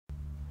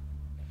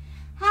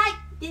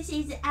This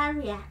is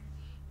Aria.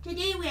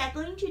 Today we are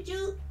going to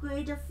do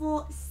Grade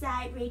 4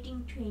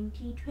 Sight-reading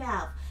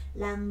 2012,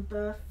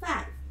 number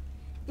 5.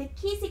 The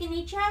key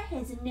signature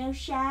has no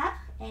sharp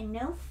and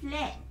no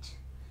flat,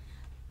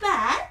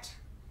 but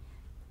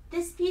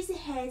this piece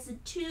has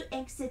two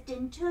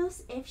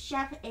accidentals, F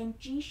sharp and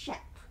G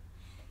sharp.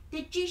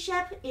 The G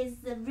sharp is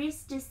the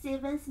raised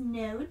 7th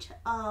note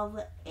of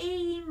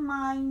A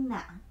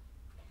minor.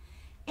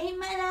 A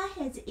minor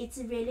has its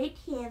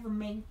relative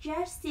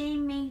major, C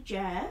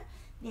major,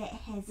 that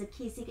has a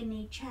key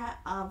signature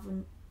of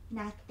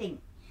nothing.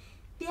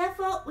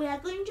 Therefore, we are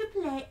going to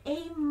play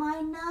A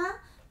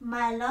minor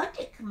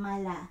melodic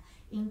minor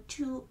in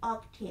 2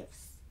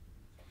 octaves.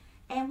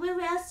 And we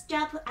will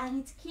stop on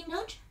its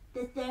keynote,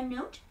 the 3rd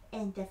note,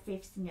 and the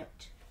 5th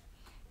note.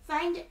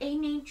 Find A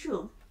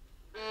major.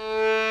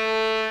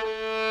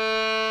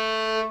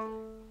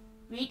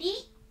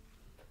 Ready?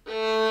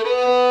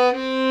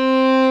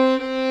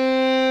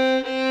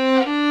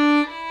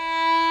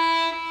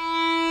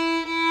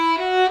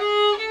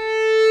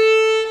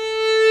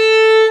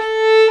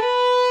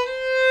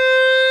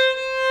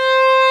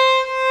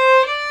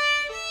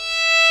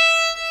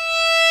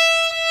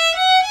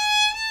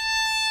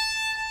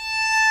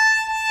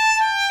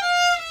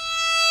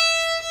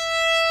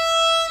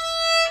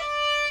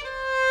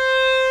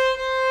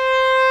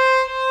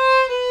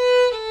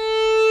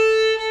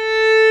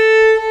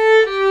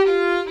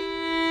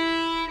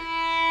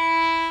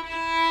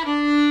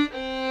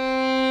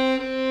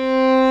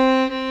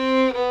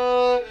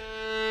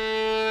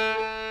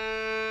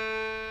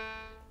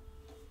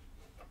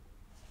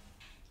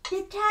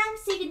 The time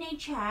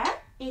signature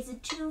is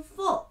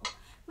 2/4,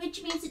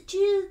 which means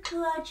 2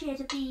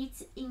 crochet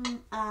beads in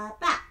a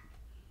bar.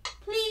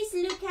 Please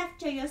look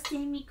after your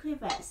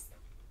semi-quivers.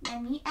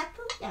 Yummy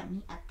apple,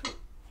 yummy apple.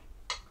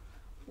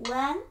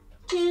 1,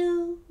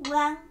 2,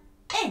 1,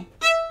 and.